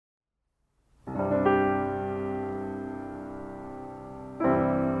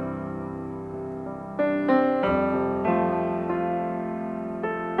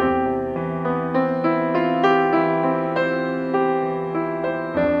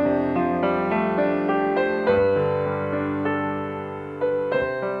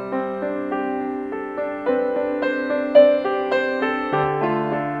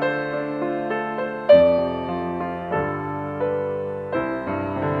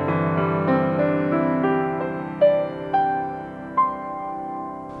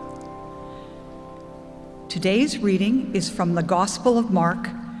Today's reading is from the Gospel of Mark,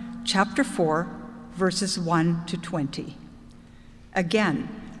 chapter 4, verses 1 to 20. Again,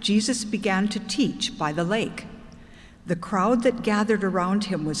 Jesus began to teach by the lake. The crowd that gathered around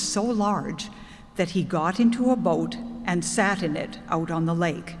him was so large that he got into a boat and sat in it out on the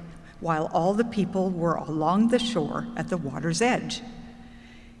lake, while all the people were along the shore at the water's edge.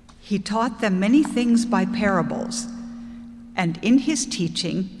 He taught them many things by parables, and in his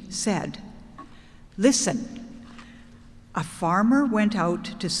teaching said, "Listen, a farmer went out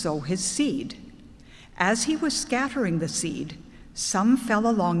to sow his seed. As he was scattering the seed, some fell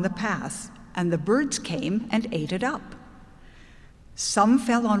along the path, and the birds came and ate it up. Some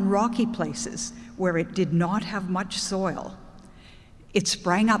fell on rocky places where it did not have much soil. It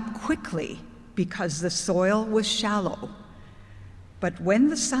sprang up quickly because the soil was shallow. But when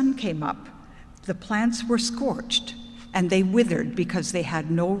the sun came up, the plants were scorched, and they withered because they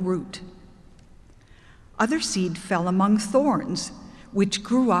had no root. Other seed fell among thorns, which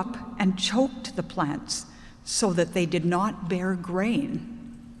grew up and choked the plants so that they did not bear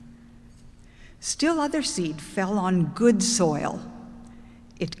grain. Still other seed fell on good soil.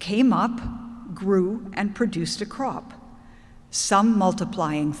 It came up, grew, and produced a crop, some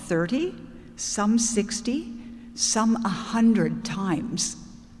multiplying 30, some 60, some 100 times."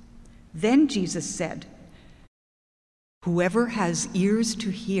 Then Jesus said, "Whoever has ears to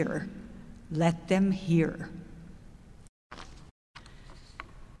hear, let them hear."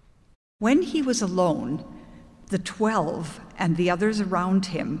 When he was alone, the 12 and the others around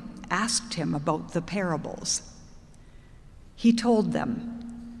him asked him about the parables. He told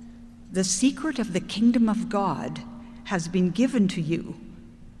them, "The secret of the kingdom of God has been given to you,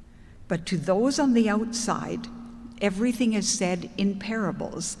 but to those on the outside, everything is said in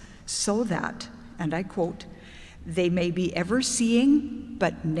parables, so that," and I quote, "they may be ever seeing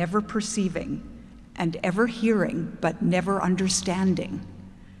but never perceiving, and ever hearing but never understanding.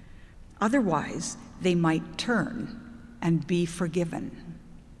 Otherwise, they might turn and be forgiven."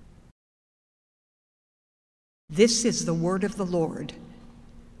 This is the word of the Lord.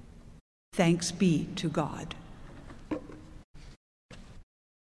 Thanks be to God.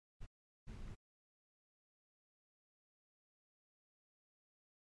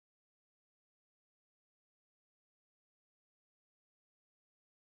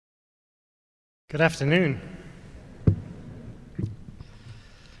 Good afternoon.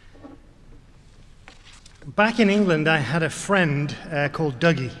 Back in England, I had a friend called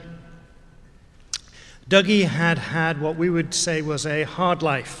Dougie. Dougie had had what we would say was a hard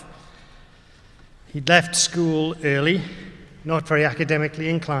life. He'd left school early, not very academically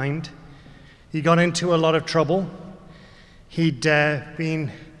inclined. He got into a lot of trouble. He'd been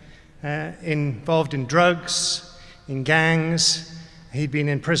involved in drugs, in gangs. He'd been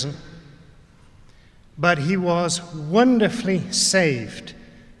in prison. But he was wonderfully saved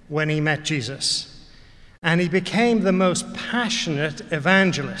when he met Jesus. And he became the most passionate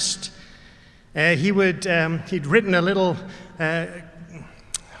evangelist. He'd written a little,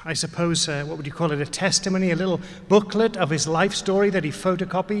 I suppose, what would you call it, a testimony, a little booklet of his life story that he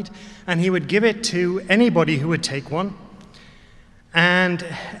photocopied, and he would give it to anybody who would take one. And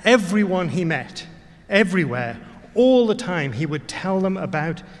everyone he met, everywhere, all the time, he would tell them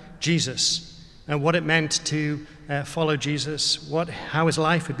about Jesus and what it meant to follow Jesus, how his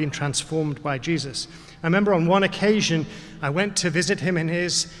life had been transformed by Jesus. I remember on one occasion, I went to visit him in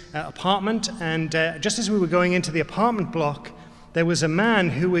his apartment, and just as we were going into the apartment block, there was a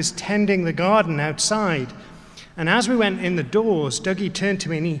man who was tending the garden outside. And as we went in the doors, Dougie turned to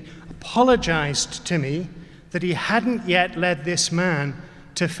me and he apologized to me that he hadn't yet led this man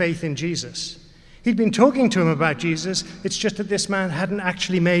to faith in Jesus. He'd been talking to him about Jesus, it's just that this man hadn't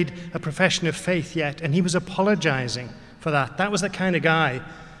actually made a profession of faith yet, and he was apologizing for that. That was the kind of guy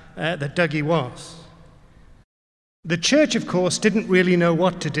that Dougie was. The church, of course, didn't really know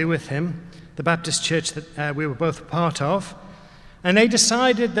what to do with him, the Baptist church that we were both a part of, and they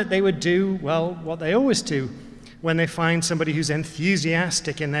decided that they would do, well, what they always do when they find somebody who's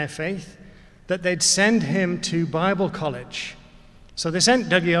enthusiastic in their faith, that they'd send him to Bible college. So they sent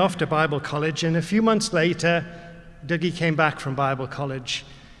Dougie off to Bible college, and a few months later, Dougie came back from Bible college.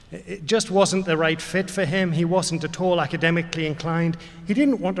 It just wasn't the right fit for him. He wasn't at all academically inclined. He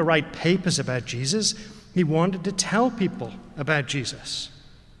didn't want to write papers about Jesus. He wanted to tell people about Jesus.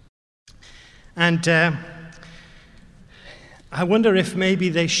 And I wonder if maybe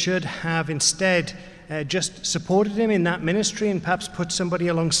they should have instead just supported him in that ministry and perhaps put somebody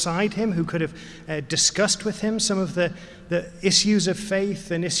alongside him who could have discussed with him some of the issues of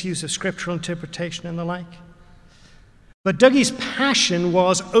faith and issues of scriptural interpretation and the like. But Dougie's passion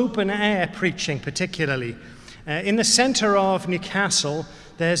was open-air preaching, particularly. In the centre of Newcastle,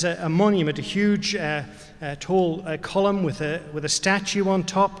 there's a monument, a huge, tall column with a statue on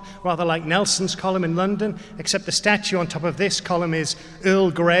top, rather like Nelson's column in London, except the statue on top of this column is Earl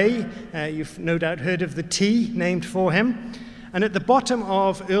Grey. You've no doubt heard of the tea named for him. And at the bottom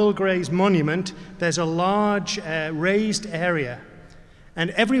of Earl Grey's monument, there's a large raised area.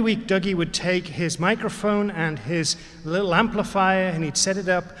 And every week, Dougie would take his microphone and his little amplifier, and he'd set it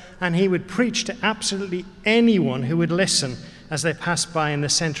up, and he would preach to absolutely anyone who would listen as they passed by in the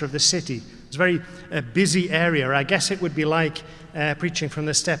center of the city. It's a very busy area. I guess it would be like preaching from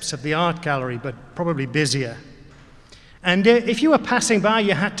the steps of the art gallery, but probably busier. And if you were passing by,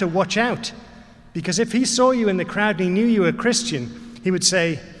 you had to watch out, because if he saw you in the crowd and he knew you were a Christian, he would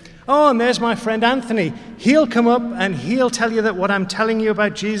say, "Oh, and there's my friend Anthony. He'll come up and he'll tell you that what I'm telling you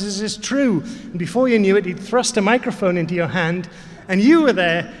about Jesus is true." And before you knew it, he'd thrust a microphone into your hand, and you were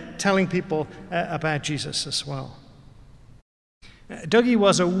there telling people about Jesus as well. Dougie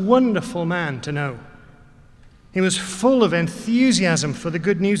was a wonderful man to know. He was full of enthusiasm for the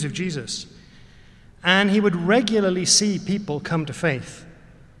good news of Jesus, and he would regularly see people come to faith.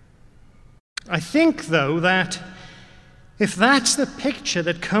 I think, though, that if that's the picture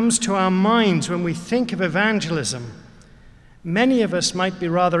that comes to our minds when we think of evangelism, many of us might be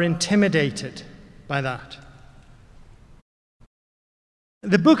rather intimidated by that.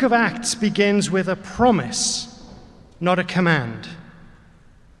 The book of Acts begins with a promise, not a command.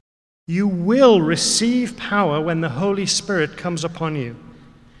 You will receive power when the Holy Spirit comes upon you,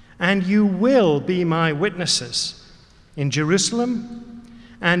 and you will be my witnesses in Jerusalem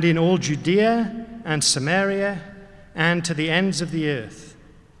and in all Judea and Samaria and to the ends of the earth.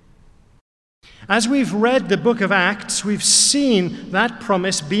 As we've read the book of Acts, we've seen that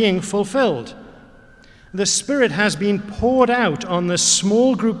promise being fulfilled. The Spirit has been poured out on the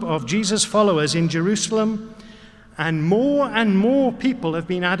small group of Jesus followers in Jerusalem, and more people have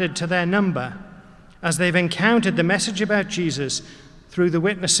been added to their number as they've encountered the message about Jesus through the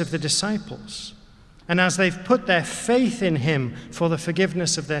witness of the disciples, and as they've put their faith in him for the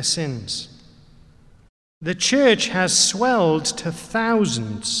forgiveness of their sins. The church has swelled to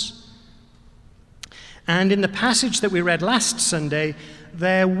thousands. And in the passage that we read last Sunday,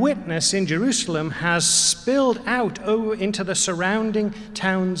 their witness in Jerusalem has spilled out into the surrounding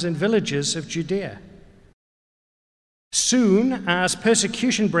towns and villages of Judea. Soon, as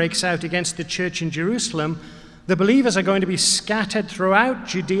persecution breaks out against the church in Jerusalem, the believers are going to be scattered throughout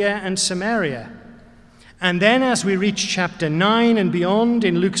Judea and Samaria. And then as we reach chapter 9 and beyond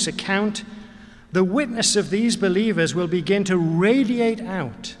in Luke's account, the witness of these believers will begin to radiate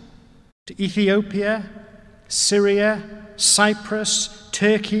out to Ethiopia, Syria, Cyprus,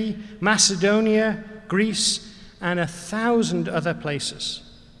 Turkey, Macedonia, Greece, and 1,000 other places.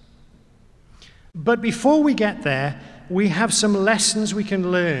 But before we get there, we have some lessons we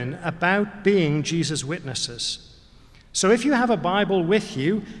can learn about being Jesus' witnesses. So if you have a Bible with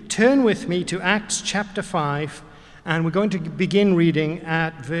you, turn with me to Acts chapter 5, and we're going to begin reading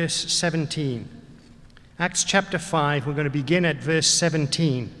at verse 17. Acts chapter 5, we're going to begin at verse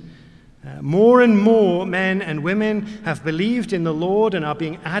 17. More and more men and women have believed in the Lord and are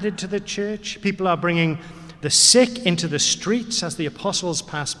being added to the church. People are bringing the sick into the streets as the apostles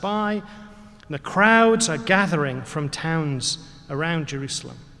pass by. The crowds are gathering from towns around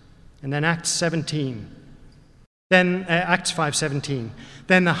Jerusalem. And then Acts 17. Then Acts 5:17.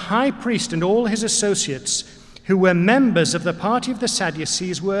 Then the high priest and all his associates, who were members of the party of the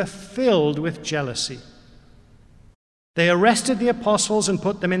Sadducees, were filled with jealousy. They arrested the apostles and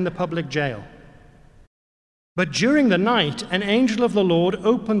put them in the public jail. But during the night, an angel of the Lord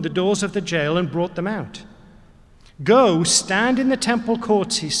opened the doors of the jail and brought them out. "Go, stand in the temple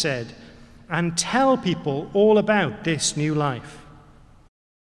courts," he said, "and tell people all about this new life."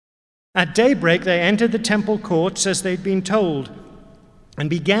 At daybreak, they entered the temple courts as they'd been told and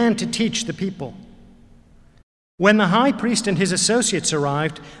began to teach the people. When the high priest and his associates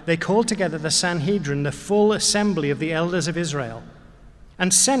arrived, they called together the Sanhedrin, the full assembly of the elders of Israel,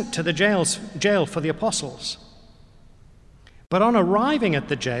 and sent to the jail for the apostles. But on arriving at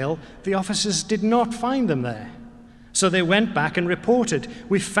the jail, the officers did not find them there. So they went back and reported,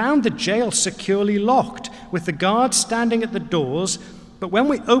 "We found the jail securely locked, with the guards standing at the doors, but when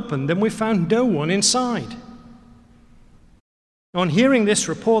we opened them, we found no one inside." On hearing this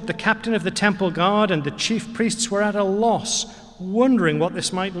report, the captain of the temple guard and the chief priests were at a loss, wondering what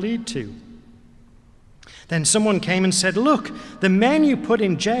this might lead to. Then someone came and said, "Look, the men you put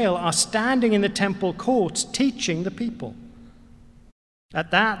in jail are standing in the temple courts teaching the people."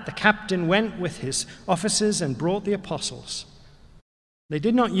 At that, the captain went with his officers and brought the apostles. They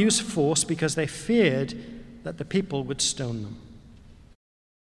did not use force because they feared that the people would stone them.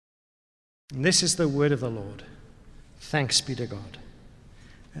 And this is the word of the Lord. Thanks be to God.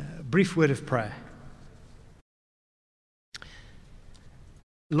 A brief word of prayer.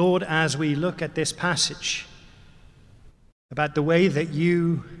 Lord, as we look at this passage about the way that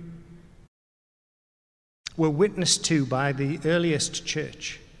you were witnessed to by the earliest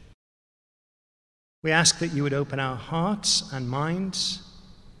church, we ask that you would open our hearts and minds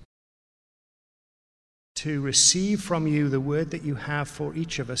to receive from you the word that you have for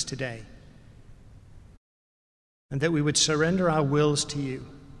each of us today, and that we would surrender our wills to you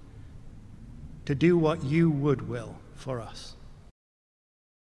to do what you would will for us.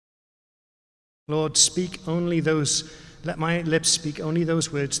 Lord, let my lips speak only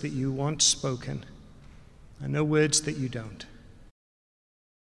those words that you want spoken, and no words that you don't.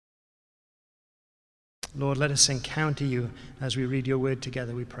 Lord, let us encounter you as we read your word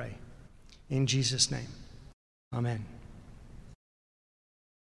together, we pray. In Jesus' name, amen.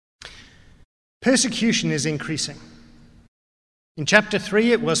 Persecution is increasing. In chapter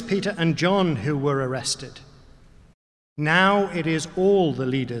 3, it was Peter and John who were arrested. Now it is all the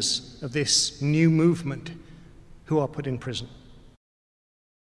leaders of this new movement who are put in prison.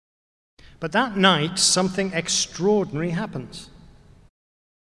 But that night, something extraordinary happens.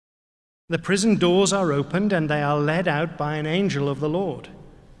 The prison doors are opened and they are led out by an angel of the Lord.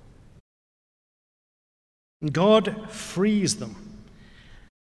 God frees them.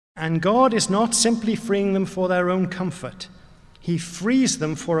 And God is not simply freeing them for their own comfort. He frees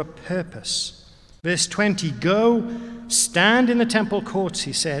them for a purpose. Verse 20, "Go, stand in the temple courts,"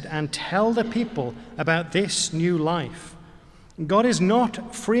 he said, "and tell the people about this new life." God is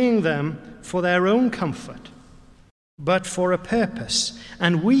not freeing them for their own comfort, but for a purpose.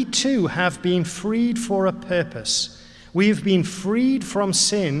 And we too have been freed for a purpose. We've been freed from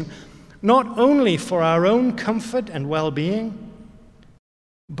sin, not only for our own comfort and well-being,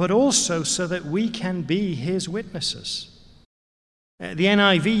 but also so that we can be his witnesses. The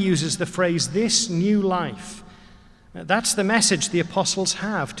NIV uses the phrase, "this new life." That's the message the apostles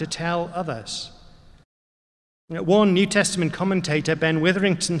have to tell others. One New Testament commentator, Ben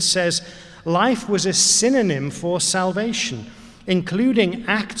Witherington, says, "Life was a synonym for salvation, including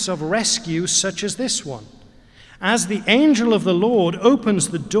acts of rescue such as this one. As the angel of the Lord opens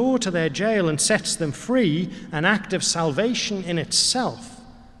the door to their jail and sets them free, an act of salvation in itself,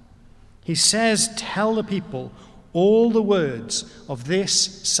 he says, tell the people all the words of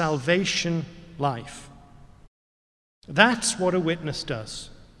this salvation life." That's what a witness does.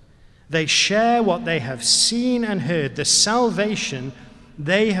 They share what they have seen and heard, the salvation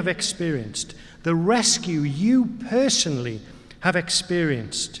they have experienced, the rescue you personally have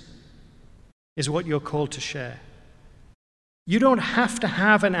experienced is what you're called to share. You don't have to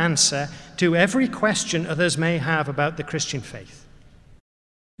have an answer to every question others may have about the Christian faith.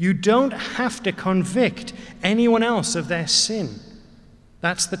 You don't have to convict anyone else of their sin.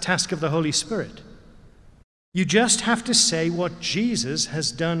 That's the task of the Holy Spirit. You just have to say what Jesus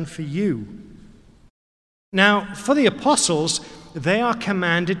has done for you. Now, for the apostles, they are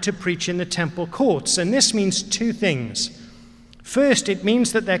commanded to preach in the temple courts, and this means two things. First, it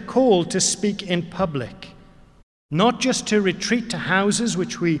means that they're called to speak in public, not just to retreat to houses,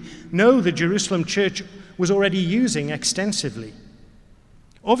 which we know the Jerusalem church was already using extensively.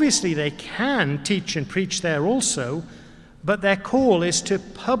 Obviously, they can teach and preach there also, but their call is to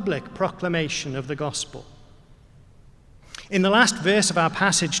public proclamation of the gospel. In the last verse of our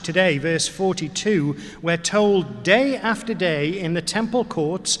passage today, verse 42, we're told day after day in the temple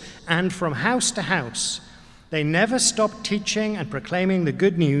courts and from house to house, they never stopped teaching and proclaiming the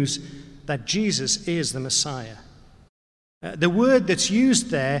good news that Jesus is the Messiah. The word that's used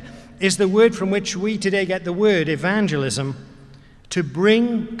there is the word from which we today get the word evangelism, to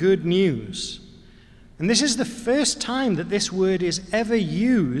bring good news. And this is the first time that this word is ever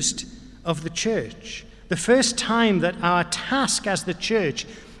used of the church. The first time that our task as the church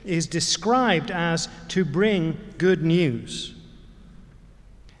is described as to bring good news.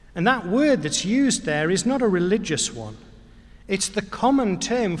 And that word that's used there is not a religious one. It's the common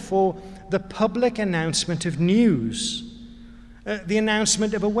term for the public announcement of news. The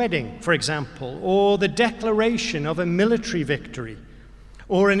announcement of a wedding, for example, or the declaration of a military victory,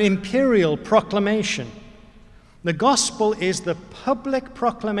 or an imperial proclamation. The gospel is the public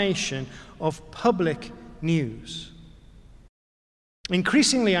proclamation of public news.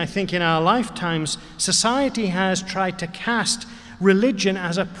 Increasingly, I think, in our lifetimes, society has tried to cast religion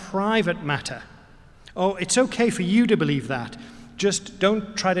as a private matter. Oh, it's okay for you to believe that. just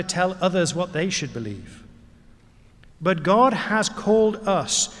don't try to tell others what they should believe. But God has called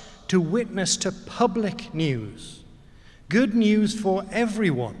us to witness to public news, good news for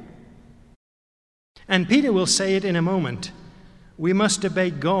everyone. And Peter will say it in a moment. We must obey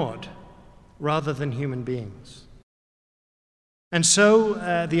God rather than human beings. And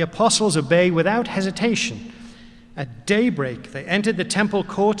so the apostles obey without hesitation. At daybreak, they entered the temple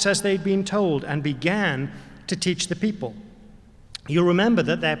courts as they'd been told and began to teach the people. You'll remember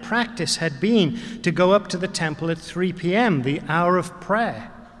that their practice had been to go up to the temple at 3 p.m., the hour of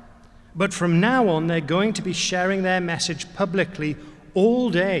prayer. But from now on, they're going to be sharing their message publicly all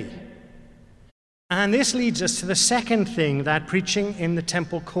day. And this leads us to the second thing that preaching in the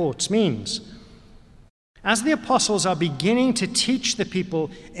temple courts means. As the apostles are beginning to teach the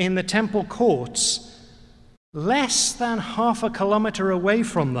people in the temple courts, less than half a kilometer away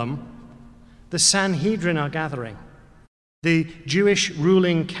from them, the Sanhedrin are gathering, the Jewish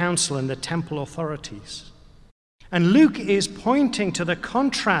ruling council and the temple authorities. And Luke is pointing to the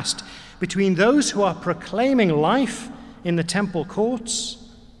contrast between those who are proclaiming life in the temple courts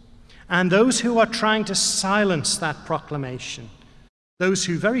and those who are trying to silence that proclamation, those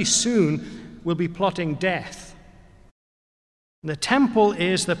who very soon will be plotting death. The temple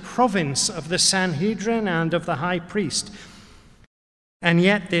is the province of the Sanhedrin and of the high priest. And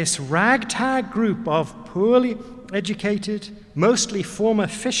yet this ragtag group of poorly educated, mostly former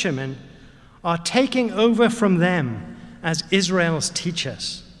fishermen, are taking over from them as Israel's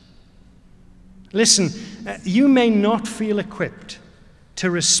teachers. Listen, you may not feel equipped to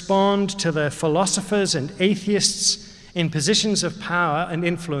respond to the philosophers and atheists in positions of power and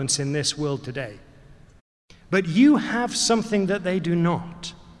influence in this world today. But you have something that they do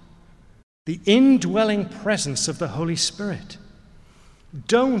not: the indwelling presence of the Holy Spirit.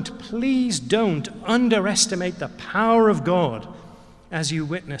 Please don't underestimate the power of God as you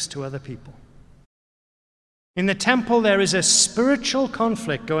witness to other people. In the temple, there is a spiritual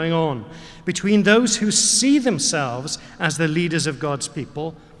conflict going on between those who see themselves as the leaders of God's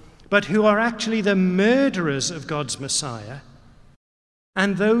people, but who are actually the murderers of God's Messiah,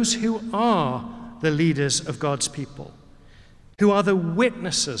 and those who are the leaders of God's people, who are the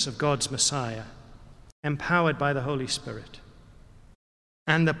witnesses of God's Messiah, empowered by the Holy Spirit.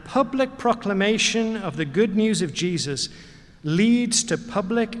 And the public proclamation of the good news of Jesus leads to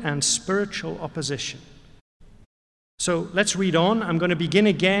public and spiritual opposition. So let's read on. I'm going to begin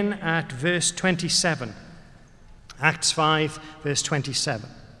again at verse 27. Acts 5, verse 27.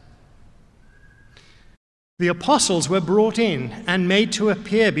 The apostles were brought in and made to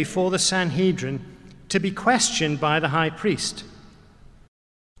appear before the Sanhedrin to be questioned by the high priest.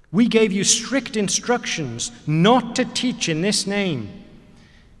 We gave you strict instructions not to teach in this name,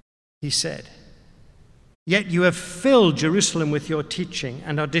 he said. Yet you have filled Jerusalem with your teaching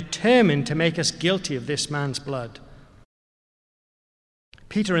and are determined to make us guilty of this man's blood.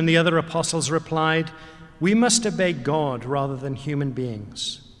 Peter and the other apostles replied, we must obey God rather than human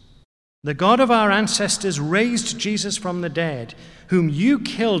beings. The God of our ancestors raised Jesus from the dead, whom you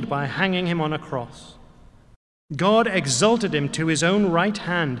killed by hanging him on a cross. God exalted him to his own right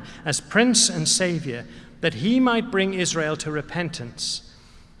hand as Prince and Savior, that he might bring Israel to repentance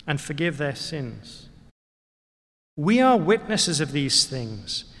and forgive their sins. We are witnesses of these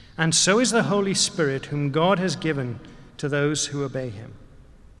things, and so is the Holy Spirit, whom God has given to those who obey him.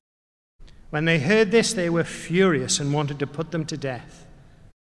 When they heard this, they were furious and wanted to put them to death.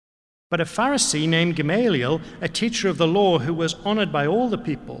 But a Pharisee named Gamaliel, a teacher of the law who was honored by all the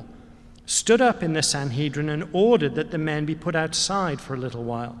people, stood up in the Sanhedrin and ordered that the men be put outside for a little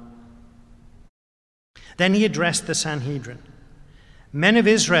while. Then he addressed the Sanhedrin. Men of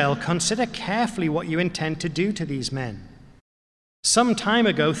Israel, consider carefully what you intend to do to these men. Some time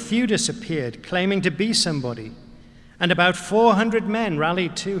ago, Theudas appeared, claiming to be somebody, and about 400 men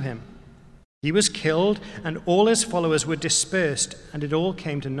rallied to him. He was killed, and all his followers were dispersed, and it all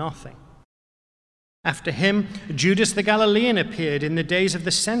came to nothing. After him, Judas the Galilean appeared in the days of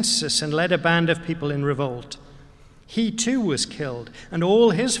the census and led a band of people in revolt. He too was killed, and all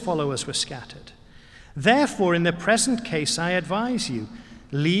his followers were scattered. Therefore, in the present case, I advise you,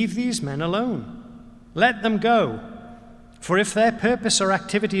 leave these men alone. Let them go. For if their purpose or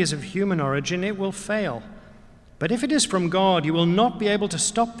activity is of human origin, it will fail. But if it is from God, you will not be able to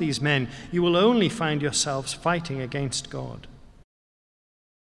stop these men. You will only find yourselves fighting against God.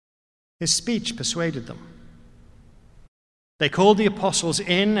 His speech persuaded them. They called the apostles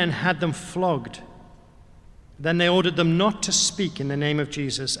in and had them flogged. Then they ordered them not to speak in the name of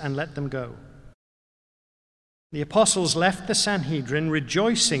Jesus and let them go. The apostles left the Sanhedrin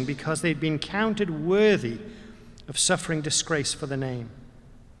rejoicing because they'd been counted worthy of suffering disgrace for the name.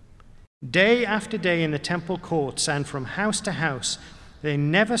 Day after day in the temple courts and from house to house, they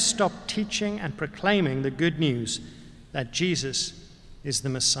never stopped teaching and proclaiming the good news that Jesus is the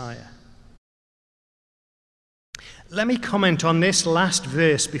Messiah. Let me comment on this last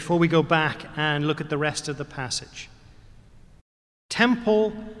verse before we go back and look at the rest of the passage.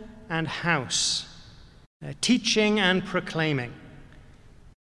 Temple and house, teaching and proclaiming.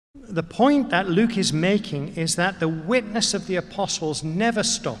 The point that Luke is making is that the witness of the apostles never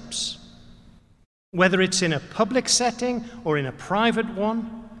stops. Whether it's in a public setting or in a private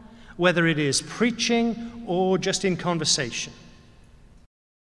one, whether it is preaching or just in conversation.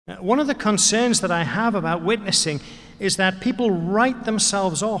 One of the concerns that I have about witnessing is that people write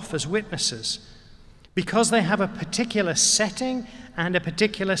themselves off as witnesses because they have a particular setting and a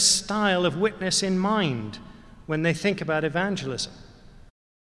particular style of witness in mind when they think about evangelism.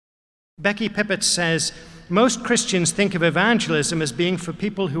 Becky Pippert says, most Christians think of evangelism as being for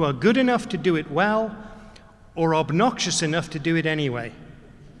people who are good enough to do it well or obnoxious enough to do it anyway.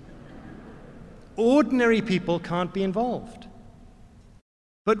 Ordinary people can't be involved.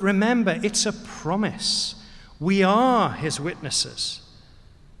 But remember, it's a promise. We are his witnesses.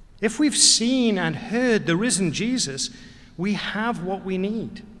 If we've seen and heard the risen Jesus, we have what we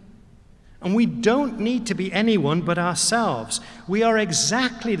need. And we don't need to be anyone but ourselves. We are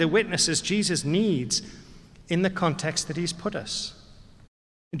exactly the witnesses Jesus needs in the context that he's put us.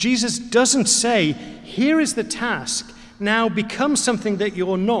 Jesus doesn't say, here is the task, now become something that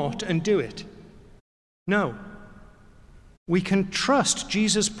you're not and do it. No. We can trust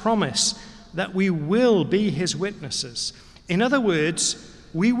Jesus' promise that we will be his witnesses. In other words,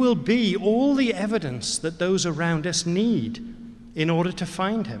 we will be all the evidence that those around us need in order to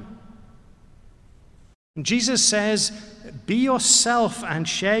find him. And Jesus says, be yourself and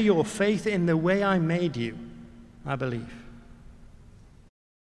share your faith in the way I made you, I believe.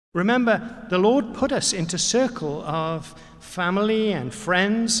 Remember, the Lord put us into a circle of family and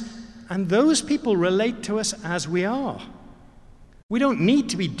friends, and those people relate to us as we are. We don't need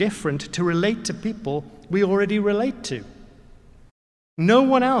to be different to relate to people we already relate to. No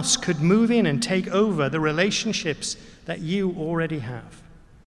one else could move in and take over the relationships that you already have.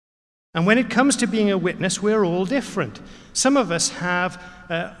 And when it comes to being a witness, we're all different. Some of us have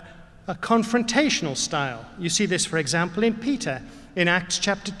a confrontational style. You see this, for example, in Peter in Acts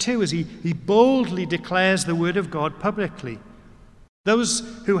chapter 2 as he boldly declares the word of God publicly. Those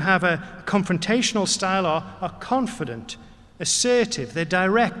who have a confrontational style are confident, assertive, they're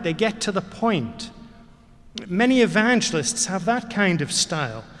direct, they get to the point. Many evangelists have that kind of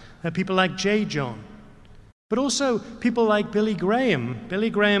style, people like J. John, but also people like Billy Graham. Billy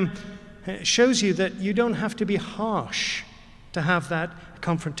Graham shows you that you don't have to be harsh to have that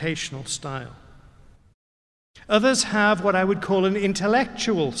confrontational style. Others have what I would call an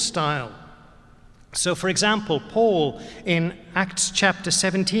intellectual style. So, for example, Paul in Acts chapter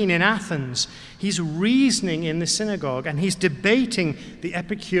 17 in Athens, he's reasoning in the synagogue and he's debating the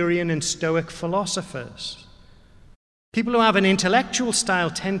Epicurean and Stoic philosophers. People who have an intellectual style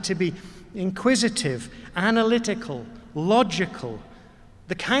tend to be inquisitive, analytical, logical,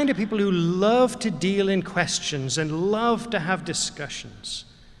 the kind of people who love to deal in questions and love to have discussions.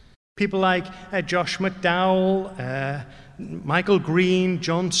 People like Josh McDowell, Michael Green,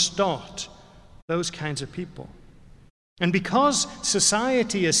 John Stott, those kinds of people. And because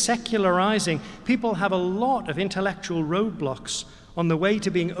society is secularizing, people have a lot of intellectual roadblocks on the way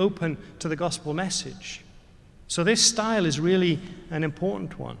to being open to the gospel message. So this style is really an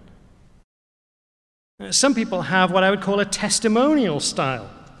important one. Some people have what I would call a testimonial style.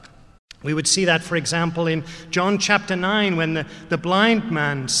 We would see that, for example, in John chapter 9 when the blind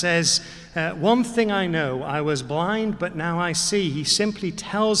man says, one thing I know, I was blind, but now I see. He simply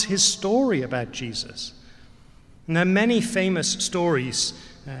tells his story about Jesus. And there are many famous stories,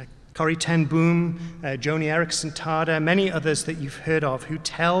 Corrie ten Boom, Joni Eareckson Tada, many others that you've heard of who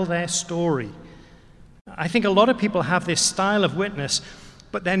tell their story. I think a lot of people have this style of witness,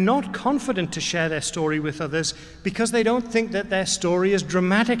 but they're not confident to share their story with others because they don't think that their story is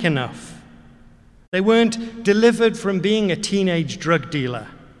dramatic enough. They weren't delivered from being a teenage drug dealer.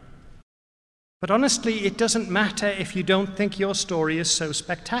 But honestly, it doesn't matter if you don't think your story is so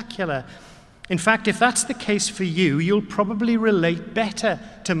spectacular. In fact, if that's the case for you, you'll probably relate better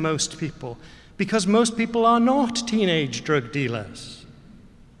to most people because most people are not teenage drug dealers.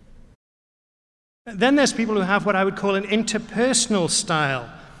 Then there's people who have what I would call an interpersonal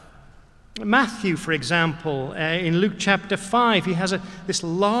style. Matthew, for example, in Luke chapter 5, he has this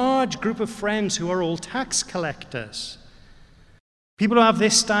large group of friends who are all tax collectors. People who have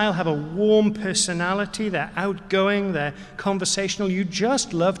this style have a warm personality, they're outgoing, they're conversational. You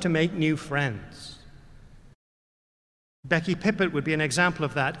just love to make new friends. Becky Pippert would be an example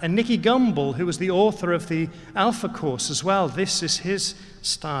of that. And Nicky Gumbel, who was the author of the Alpha Course as well, this is his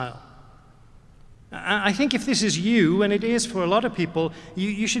style. I think if this is you, and it is for a lot of people,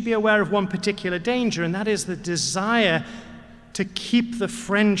 you should be aware of one particular danger, and that is the desire to keep the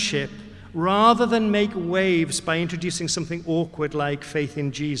friendship rather than make waves by introducing something awkward like faith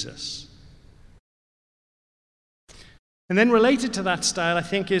in Jesus. And then related to that style, I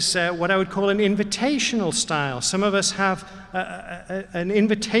think, is what I would call an invitational style. Some of us have an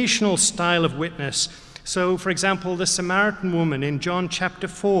invitational style of witness. So, for example, the Samaritan woman in John chapter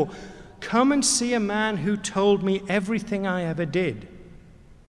 4, "Come and see a man who told me everything I ever did."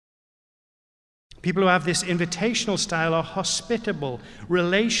 People who have this invitational style are hospitable,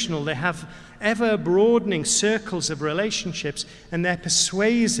 relational. They have ever-broadening circles of relationships, and they're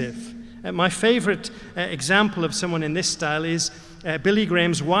persuasive. My favorite example of someone in this style is Billy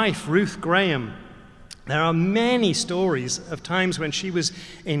Graham's wife, Ruth Graham. There are many stories of times when she was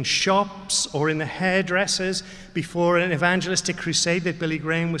in shops or in the hairdressers before an evangelistic crusade that Billy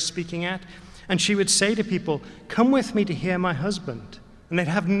Graham was speaking at, and she would say to people, "Come with me to hear my husband." And they'd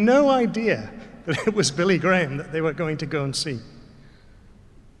have no idea that it was Billy Graham that they were going to go and see.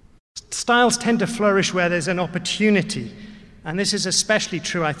 Styles tend to flourish where there's an opportunity, and this is especially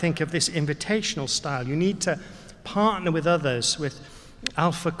true, I think, of this invitational style. You need to partner with others, with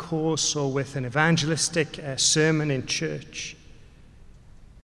Alpha Course or with an evangelistic sermon in church.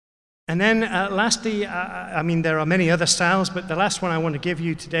 And then lastly, there are many other styles, but the last one I want to give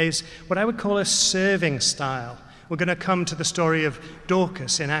you today is what I would call a serving style. We're going to come to the story of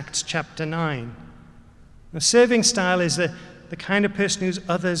Dorcas in Acts chapter 9. The serving style is the kind of person who's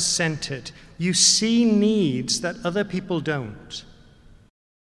others-centered. You see needs that other people don't.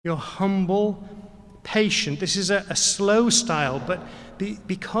 You're humble, patient. This is a slow style, but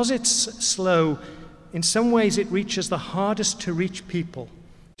because it's slow, in some ways it reaches the hardest to reach people,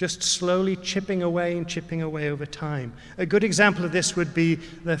 just slowly chipping away over time. A good example of this would be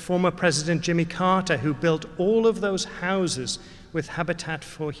the former President Jimmy Carter, who built all of those houses with Habitat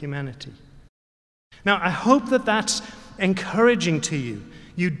for Humanity. Now, I hope that that's encouraging to you.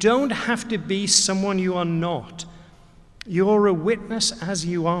 You don't have to be someone you are not. You're a witness as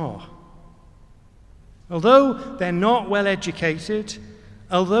you are. Although they're not well educated,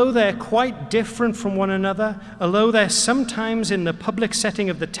 although they're quite different from one another, although they're sometimes in the public setting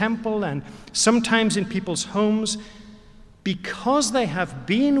of the temple and sometimes in people's homes, because they have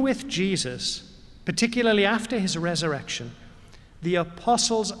been with Jesus, particularly after his resurrection, the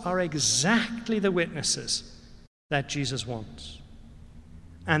apostles are exactly the witnesses that Jesus wants.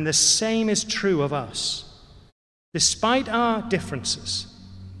 And the same is true of us. Despite our differences,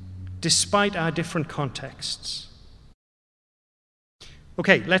 despite our different contexts.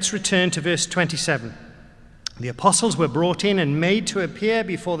 Okay, let's return to verse 27. The apostles were brought in and made to appear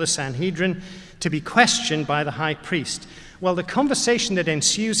before the Sanhedrin to be questioned by the high priest. Well, the conversation that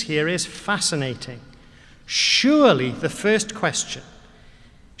ensues here is fascinating. Surely the first question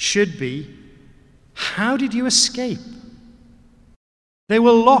should be, how did you escape? They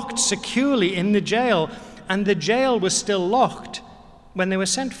were locked securely in the jail, and the jail was still locked when they were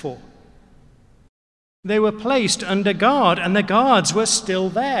sent for. They were placed under guard, and the guards were still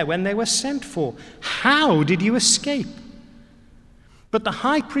there when they were sent for. How did you escape? But the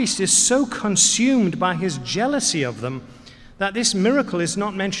high priest is so consumed by his jealousy of them that this miracle is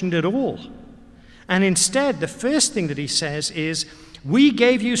not mentioned at all. And instead, the first thing that he says is, "We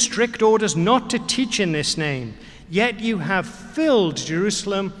gave you strict orders not to teach in this name, yet you have filled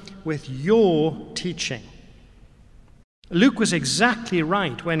Jerusalem with your teaching." Luke was exactly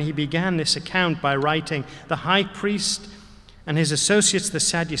right when he began this account by writing, "The high priest and his associates, the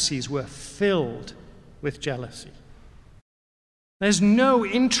Sadducees, were filled with jealousy." There's no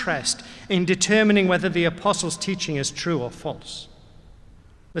interest in determining whether the apostles' teaching is true or false.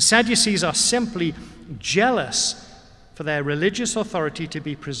 The Sadducees are simply jealous for their religious authority to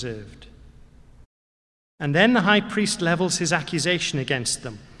be preserved. And then the high priest levels his accusation against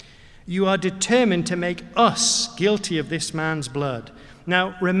them. "You are determined to make us guilty of this man's blood."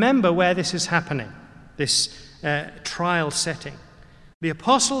 Now, remember where this is happening, this trial setting. The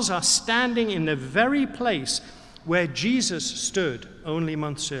apostles are standing in the very place where Jesus stood only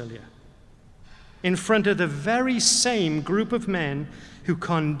months earlier, in front of the very same group of men who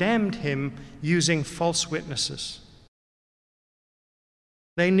condemned him using false witnesses.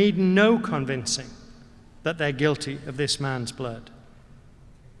 They need no convincing that they're guilty of this man's blood.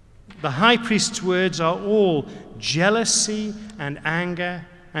 The high priest's words are all jealousy and anger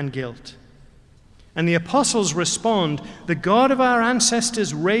and guilt. And the apostles respond, "The God of our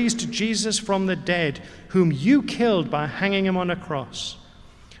ancestors raised Jesus from the dead, whom you killed by hanging him on a cross.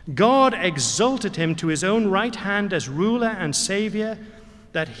 God exalted him to his own right hand as ruler and savior,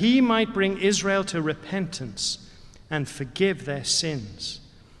 that he might bring Israel to repentance and forgive their sins.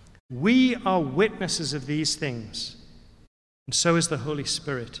 We are witnesses of these things, and so is the Holy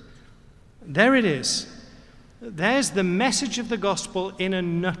Spirit." There it is. There's the message of the gospel in a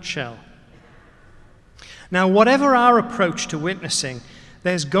nutshell. Now, whatever our approach to witnessing,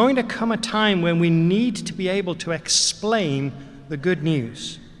 there's going to come a time when we need to be able to explain the good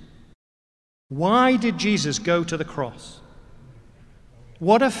news. Why did Jesus go to the cross?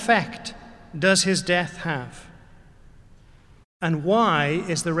 What effect does his death have? And why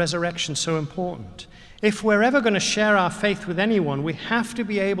is the resurrection so important? If we're ever going to share our faith with anyone, we have to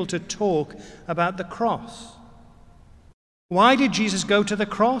be able to talk about the cross. Why did Jesus go to the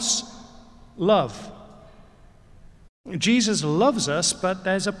cross? Love. Jesus loves us, but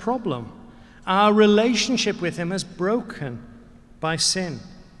there's a problem. Our relationship with him is broken by sin.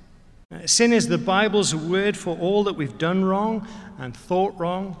 Sin is the Bible's word for all that we've done wrong and thought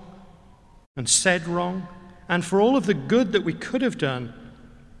wrong and said wrong, and for all of the good that we could have done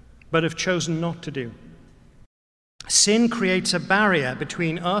but have chosen not to do. Sin creates a barrier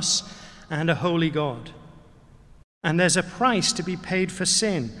between us and a holy God. And there's a price to be paid for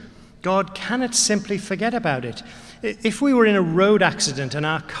sin. God cannot simply forget about it. If we were in a road accident and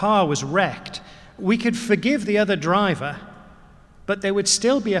our car was wrecked, we could forgive the other driver, but there would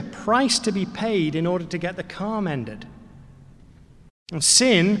still be a price to be paid in order to get the car mended. And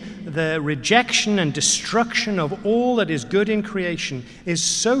sin, the rejection and destruction of all that is good in creation, is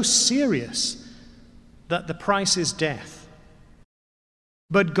so serious that the price is death.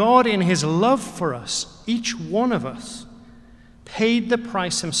 But God, in his love for us, each one of us, paid the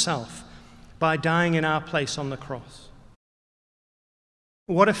price himself by dying in our place on the cross.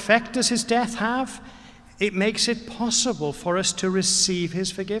 What effect does his death have? It makes it possible for us to receive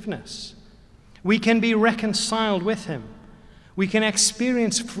his forgiveness. We can be reconciled with him. We can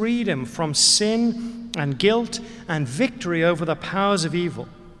experience freedom from sin and guilt and victory over the powers of evil.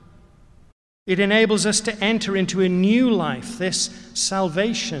 It enables us to enter into a new life, this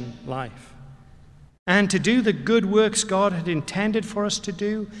salvation life, and to do the good works God had intended for us to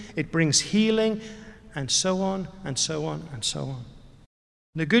do. It brings healing, and so on, and so on, and so on.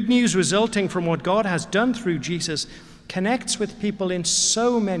 The good news resulting from what God has done through Jesus connects with people in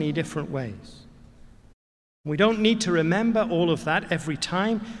so many different ways. We don't need to remember all of that every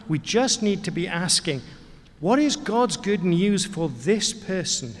time. We just need to be asking, what is God's good news for this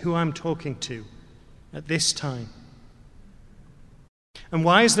person who I'm talking to at this time? And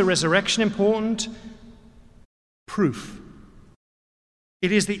why is the resurrection important? Proof.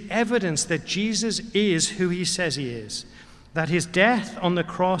 It is the evidence that Jesus is who he says he is, that his death on the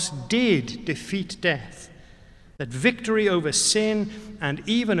cross did defeat death, that victory over sin and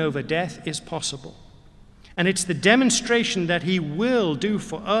even over death is possible. And it's the demonstration that he will do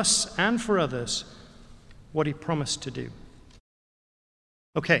for us and for others what he promised to do.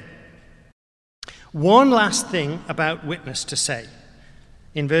 Okay, one last thing about witness to say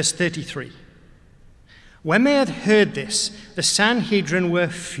in verse 33. When they had heard this, the Sanhedrin were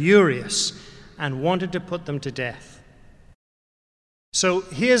furious and wanted to put them to death. So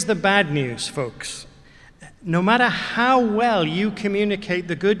here's the bad news, folks. No matter how well you communicate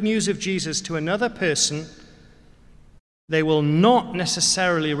the good news of Jesus to another person, they will not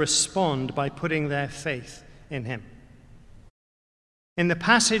necessarily respond by putting their faith in him. In the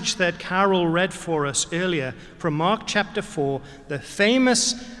passage that Carol read for us earlier from Mark chapter 4, the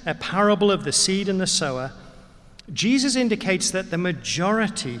famous parable of the seed and the sower, Jesus indicates that the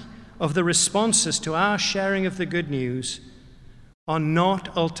majority of the responses to our sharing of the good news are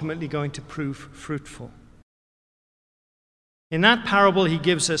not ultimately going to prove fruitful. In that parable, he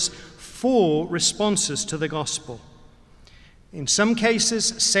gives us 4 responses to the gospel. In some cases,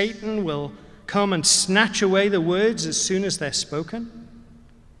 Satan will come and snatch away the words as soon as they're spoken.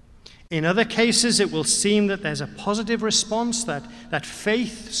 In other cases, it will seem that there's a positive response, that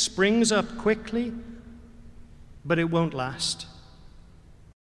faith springs up quickly, but it won't last.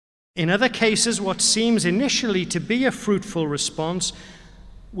 In other cases, what seems initially to be a fruitful response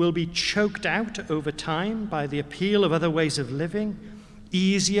will be choked out over time by the appeal of other ways of living,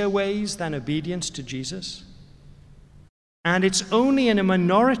 easier ways than obedience to Jesus. And it's only in a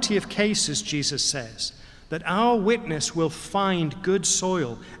minority of cases, Jesus says, that our witness will find good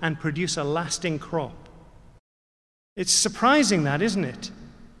soil and produce a lasting crop. It's surprising that, isn't it?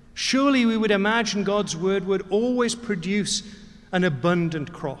 Surely we would imagine God's word would always produce an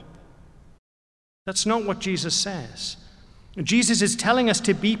abundant crop. That's not what Jesus says. Jesus is telling us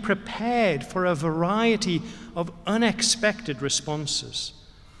to be prepared for a variety of unexpected responses.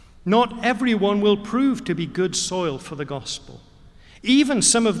 Not everyone will prove to be good soil for the gospel. Even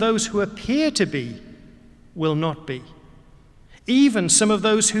some of those who appear to be will not be. Even some of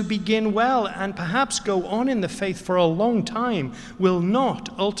those who begin well and perhaps go on in the faith for a long time will not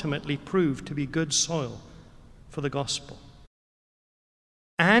ultimately prove to be good soil for the gospel.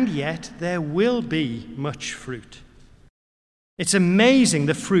 And yet there will be much fruit. It's amazing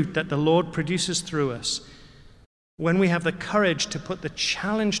the fruit that the Lord produces through us when we have the courage to put the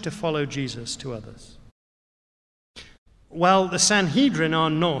challenge to follow Jesus to others. Well, the Sanhedrin are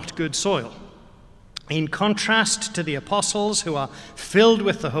not good soil. In contrast to the apostles, who are filled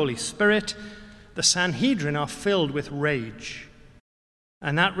with the Holy Spirit, the Sanhedrin are filled with rage,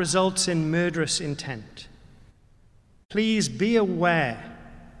 and that results in murderous intent. Please be aware,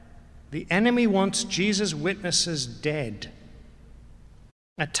 the enemy wants Jesus' witnesses dead.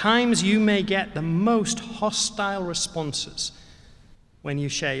 At times you may get the most hostile responses when you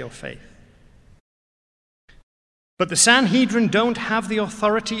share your faith. But the Sanhedrin don't have the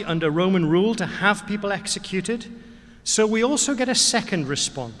authority under Roman rule to have people executed, so we also get a second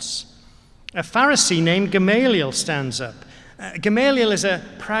response. A Pharisee named Gamaliel stands up. Gamaliel is a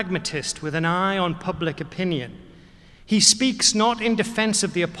pragmatist with an eye on public opinion. He speaks not in defense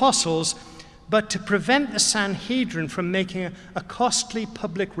of the apostles, but to prevent the Sanhedrin from making a costly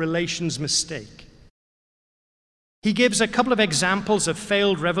public relations mistake. He gives a couple of examples of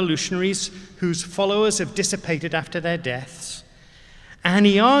failed revolutionaries whose followers have dissipated after their deaths, and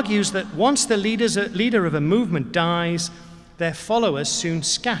he argues that once the leader of a movement dies, their followers soon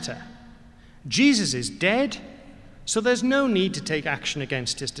scatter. Jesus is dead, so there's no need to take action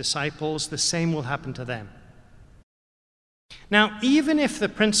against his disciples. The same will happen to them. Now, even if the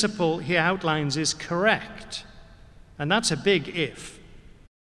principle he outlines is correct, and that's a big if,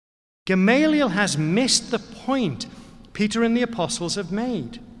 Gamaliel has missed the point Peter and the apostles have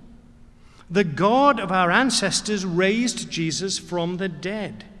made. The God of our ancestors raised Jesus from the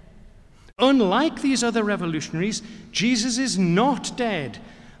dead. Unlike these other revolutionaries, Jesus is not dead,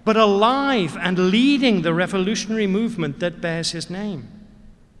 but alive and leading the revolutionary movement that bears his name.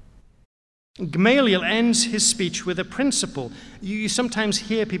 Gamaliel ends his speech with a principle. You sometimes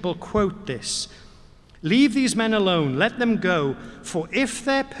hear people quote this. Leave these men alone, let them go, for if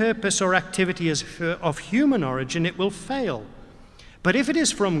their purpose or activity is of human origin, it will fail. But if it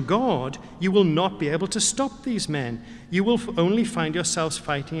is from God, you will not be able to stop these men. You will only find yourselves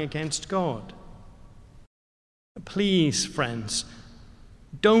fighting against God. Please, friends,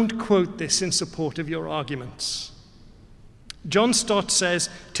 don't quote this in support of your arguments. John Stott says,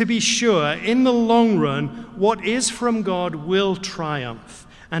 to be sure, in the long run, what is from God will triumph,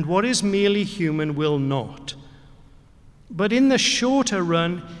 and what is merely human will not. But in the shorter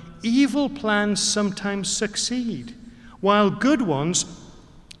run, evil plans sometimes succeed, while good ones,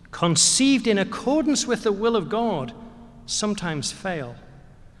 conceived in accordance with the will of God, sometimes fail.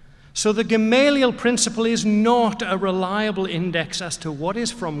 So the Gamaliel principle is not a reliable index as to what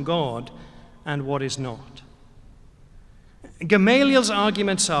is from God and what is not. Gamaliel's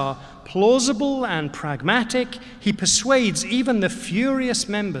arguments are plausible and pragmatic. He persuades even the furious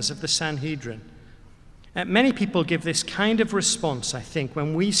members of the Sanhedrin. Many people give this kind of response, I think,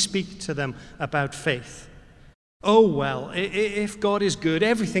 when we speak to them about faith. Oh, well, if God is good,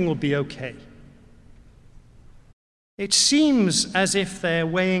 everything will be okay. It seems as if they're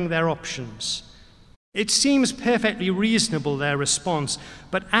weighing their options. It seems perfectly reasonable, their response,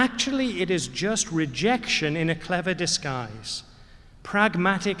 but actually it is just rejection in a clever disguise,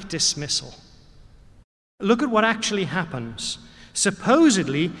 pragmatic dismissal. Look at what actually happens.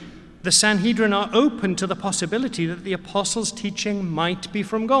 Supposedly, the Sanhedrin are open to the possibility that the apostles' teaching might be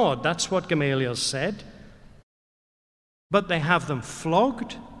from God. That's what Gamaliel said. But they have them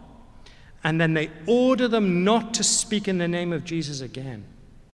flogged, and then they order them not to speak in the name of Jesus again.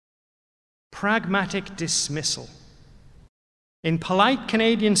 Pragmatic dismissal. In polite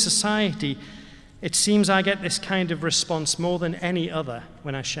Canadian society, it seems I get this kind of response more than any other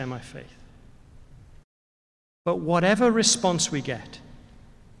when I share my faith. But whatever response we get,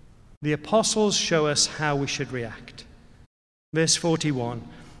 the apostles show us how we should react. Verse 41,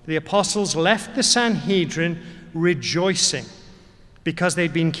 the apostles left the Sanhedrin rejoicing because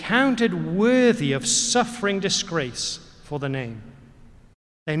they'd been counted worthy of suffering disgrace for the name.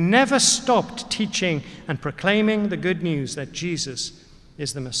 They never stopped teaching and proclaiming the good news that Jesus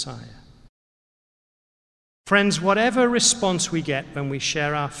is the Messiah. Friends, whatever response we get when we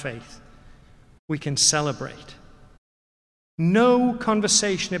share our faith, we can celebrate. No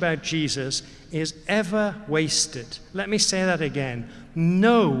conversation about Jesus is ever wasted. Let me say that again.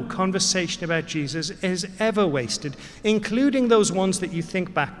 No conversation about Jesus is ever wasted, including those ones that you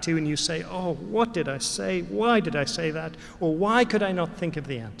think back to and you say, oh, what did I say? Why did I say that? Or why could I not think of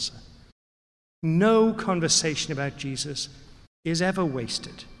the answer? No conversation about Jesus is ever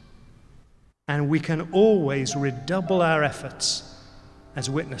wasted. And we can always redouble our efforts as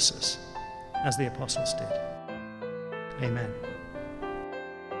witnesses, as the apostles did. Amen.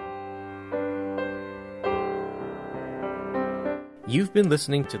 You've been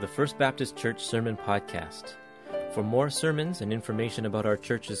listening to the First Baptist Church Sermon Podcast. For more sermons and information about our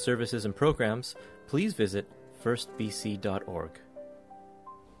church's services and programs, please visit firstbc.org.